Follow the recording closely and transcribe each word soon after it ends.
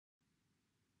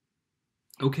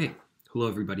Okay, hello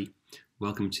everybody.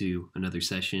 Welcome to another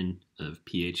session of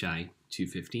PHI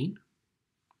 215.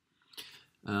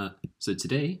 So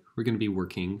today we're going to be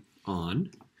working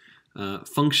on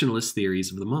functionalist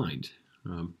theories of the mind.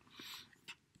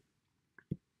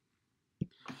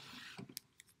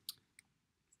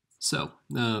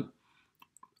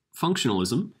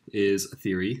 Functionalism is a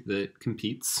theory that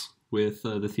competes with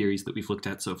the theories that we've looked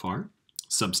at so far: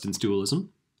 substance dualism,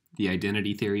 the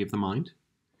identity theory of the mind.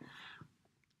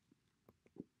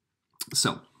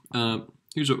 So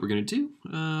here's what we're going to do.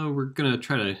 We're going to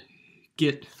try to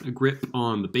get a grip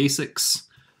on the basics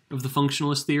of the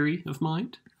functionalist theory of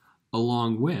mind,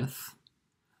 along with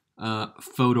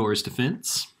Fodor's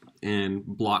defense and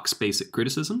Bloch's basic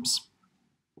criticisms.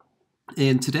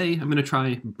 And today I'm going to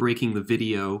try breaking the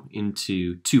video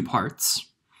into two parts.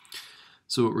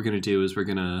 So what we're going to do is we're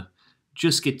going to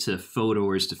just get to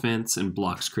Fodor's defense and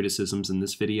Bloch's criticisms in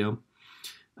this video.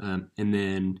 And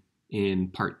then in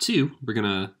part two, we're going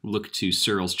to look to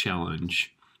Searle's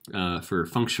challenge for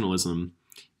functionalism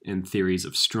and theories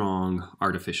of strong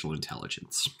artificial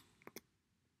intelligence.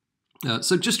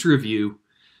 So just to review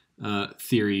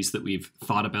theories that we've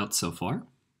thought about so far.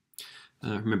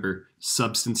 Remember,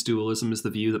 substance dualism is the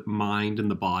view that mind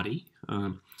and the body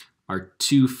are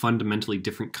two fundamentally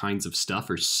different kinds of stuff,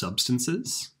 or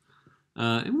substances.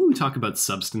 And when we talk about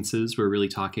substances, we're really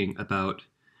talking about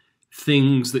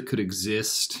things that could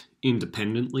exist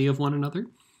independently of one another.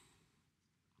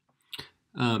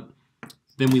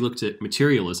 Then we looked at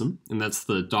materialism, and that's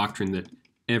the doctrine that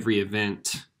every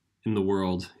event in the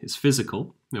world is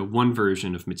physical. Now, one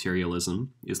version of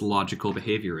materialism is logical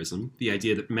behaviorism, the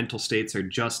idea that mental states are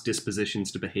just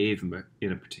dispositions to behave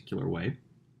in a particular way.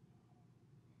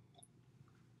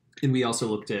 And we also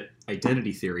looked at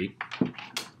identity theory,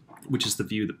 which is the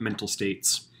view that mental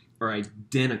states are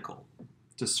identical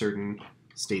to certain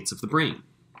states of the brain.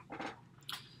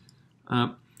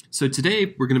 So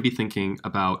today we're going to be thinking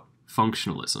about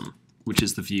functionalism, which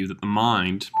is the view that the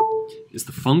mind is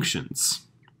the functions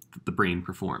that the brain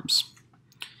performs.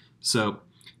 So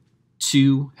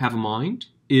to have a mind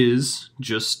is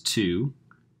just to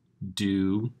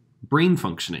do brain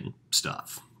functioning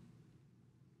stuff.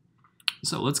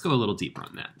 So let's go a little deeper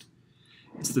on that.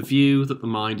 It's the view that the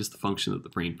mind is the function that the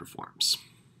brain performs.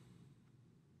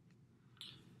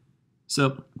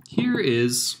 So here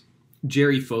is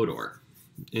Jerry Fodor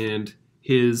and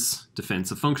his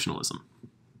defense of functionalism.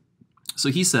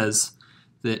 So he says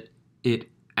that it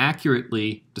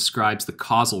accurately describes the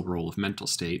causal role of mental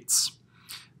states,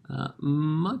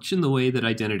 much in the way that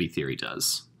identity theory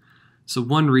does. So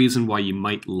one reason why you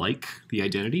might like the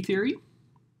identity theory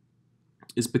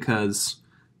is because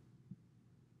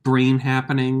brain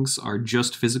happenings are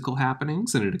just physical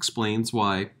happenings, and it explains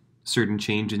why certain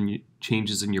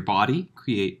changes in your body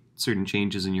create certain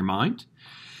changes in your mind,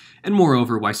 and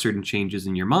moreover, why certain changes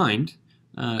in your mind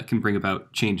can bring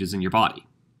about changes in your body,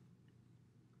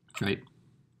 right?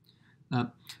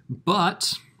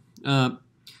 But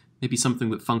maybe something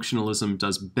that functionalism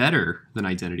does better than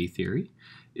identity theory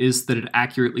is that it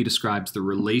accurately describes the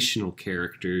relational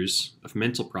characters of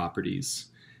mental properties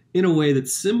in a way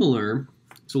that's similar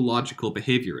to logical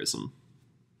behaviorism.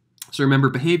 So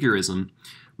remember, behaviorism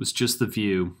was just the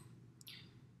view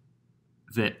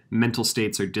that mental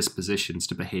states are dispositions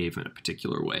to behave in a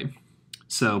particular way.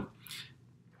 So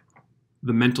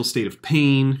the mental state of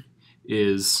pain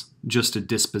is just a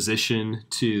disposition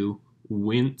to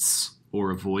wince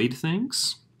or avoid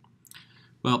things.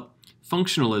 Well,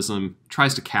 functionalism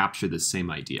tries to capture this same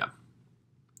idea.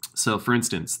 So for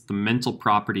instance, the mental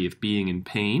property of being in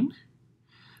pain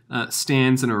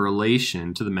stands in a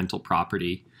relation to the mental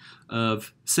property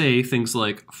of, say, things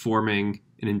like forming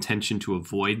an intention to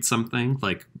avoid something,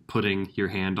 like putting your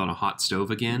hand on a hot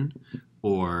stove again,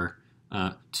 or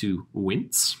to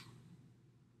wince.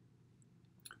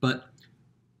 But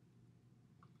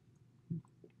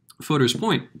Fodor's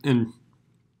point, and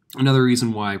another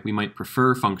reason why we might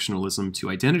prefer functionalism to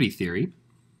identity theory,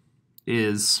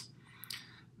 is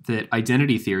that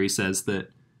identity theory says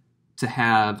that to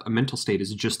have a mental state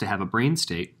is just to have a brain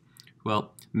state.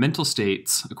 Well, mental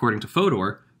states, according to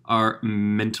Fodor, are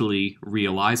mentally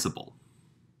realizable.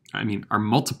 Are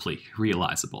multiply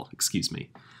realizable, excuse me.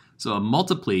 So a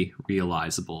multiply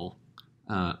realizable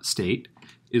state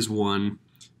is one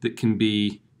that can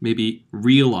be maybe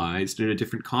realized in a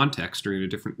different context or in a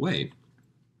different way.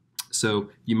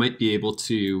 So you might be able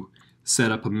to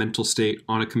set up a mental state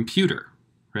on a computer,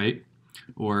 right?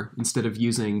 Or instead of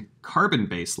using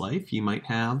carbon-based life, you might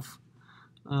have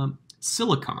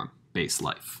silicon-based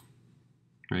life,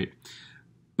 right?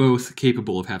 Both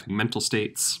capable of having mental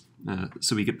states.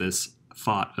 So we get this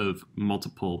thought of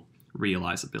multiple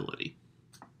realizability.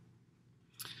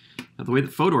 Now, the way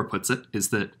that Fodor puts it is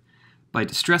that by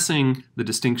distressing the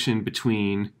distinction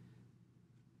between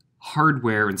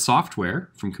hardware and software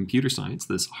from computer science,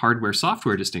 this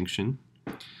hardware-software distinction,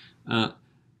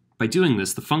 by doing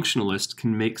this, the functionalist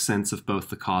can make sense of both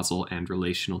the causal and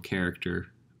relational character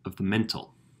of the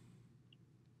mental.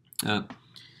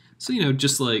 So,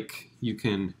 just like you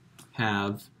can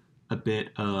have a bit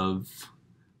of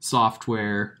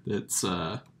software that's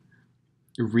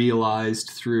realized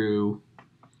through,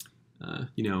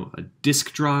 a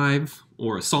disk drive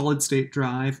or a solid-state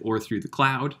drive or through the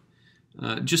cloud,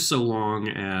 just so long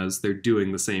as they're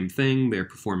doing the same thing, they're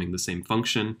performing the same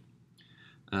function.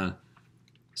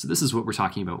 So this is what we're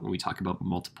talking about when we talk about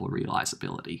multiple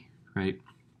realizability, right?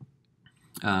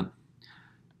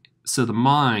 So the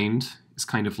mind is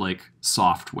kind of like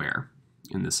software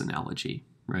in this analogy,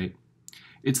 right?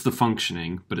 It's the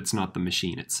functioning, but it's not the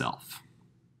machine itself.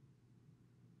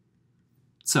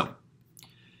 So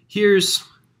here's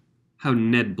how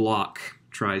Ned Block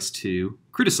tries to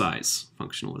criticize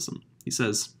functionalism. He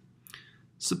says,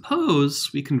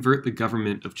 suppose we convert the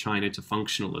government of China to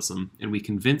functionalism and we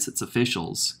convince its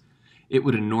officials it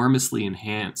would enormously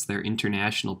enhance their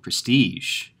international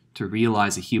prestige to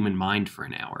realize a human mind for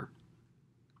an hour.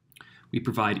 We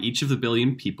provide each of the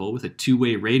billion people with a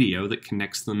two-way radio that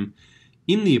connects them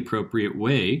in the appropriate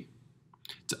way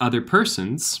to other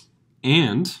persons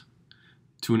and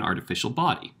to an artificial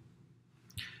body.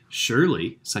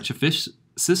 Surely, such a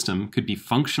system could be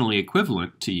functionally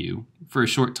equivalent to you for a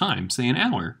short time, say an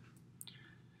hour.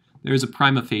 There is a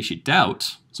prima facie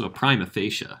doubt. So a prima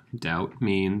facie doubt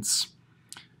means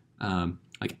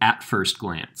like at first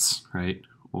glance, right?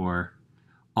 Or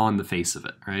on the face of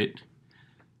it, right?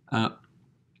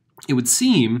 It would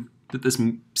seem that this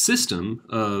system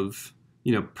of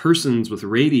persons with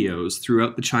radios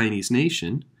throughout the Chinese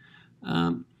nation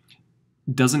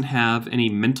doesn't have any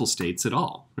mental states at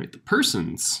all, right? The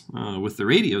persons with the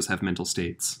radios have mental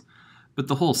states, but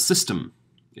the whole system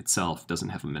itself doesn't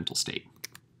have a mental state.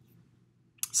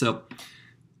 So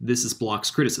this is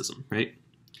Block's criticism, right?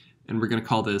 And we're going to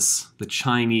call this the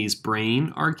Chinese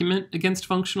brain argument against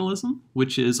functionalism,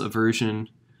 which is a version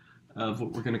of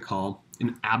what we're going to call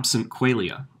an absent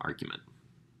qualia argument.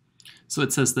 So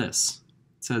it says this.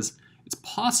 It says, it's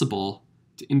possible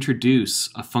to introduce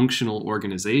a functional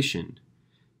organization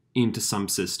into some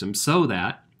system so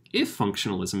that, if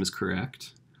functionalism is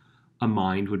correct, a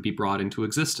mind would be brought into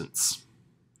existence.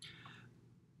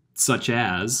 Such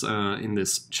as in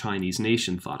this Chinese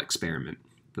nation thought experiment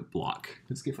that Block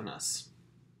has given us.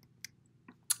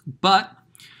 But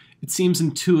it seems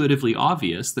intuitively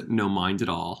obvious that no mind at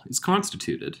all is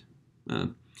constituted.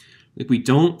 Like we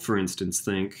don't, for instance,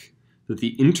 think that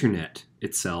the internet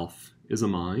itself is a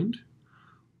mind,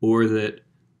 or that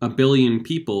a billion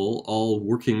people all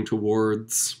working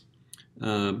towards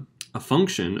a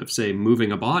function of, say,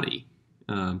 moving a body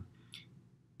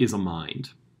is a mind.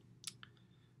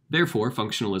 Therefore,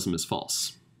 functionalism is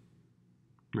false,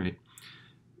 right?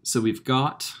 So we've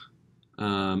got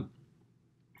a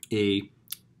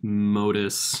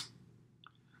modus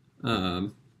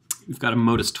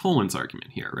tollens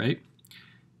argument here, right?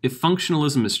 If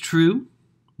functionalism is true,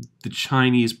 the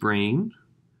Chinese brain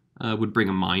would bring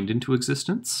a mind into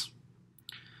existence,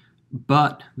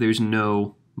 but there's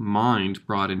no mind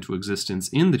brought into existence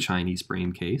in the Chinese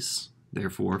brain case.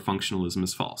 Therefore, functionalism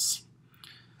is false,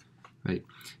 right?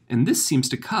 And this seems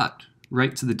to cut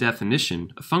right to the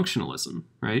definition of functionalism,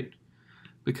 right?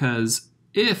 Because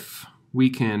if we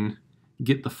can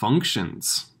get the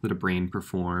functions that a brain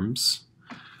performs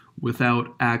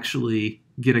without actually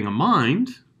getting a mind,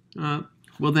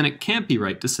 well, then it can't be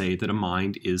right to say that a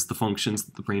mind is the functions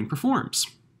that the brain performs.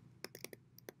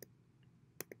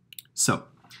 So,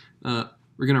 we're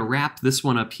going to wrap this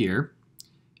one up here,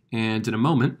 and in a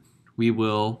moment, we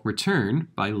will return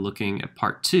by looking at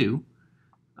part 2,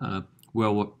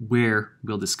 where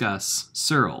we'll discuss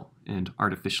Searle and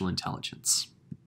artificial intelligence.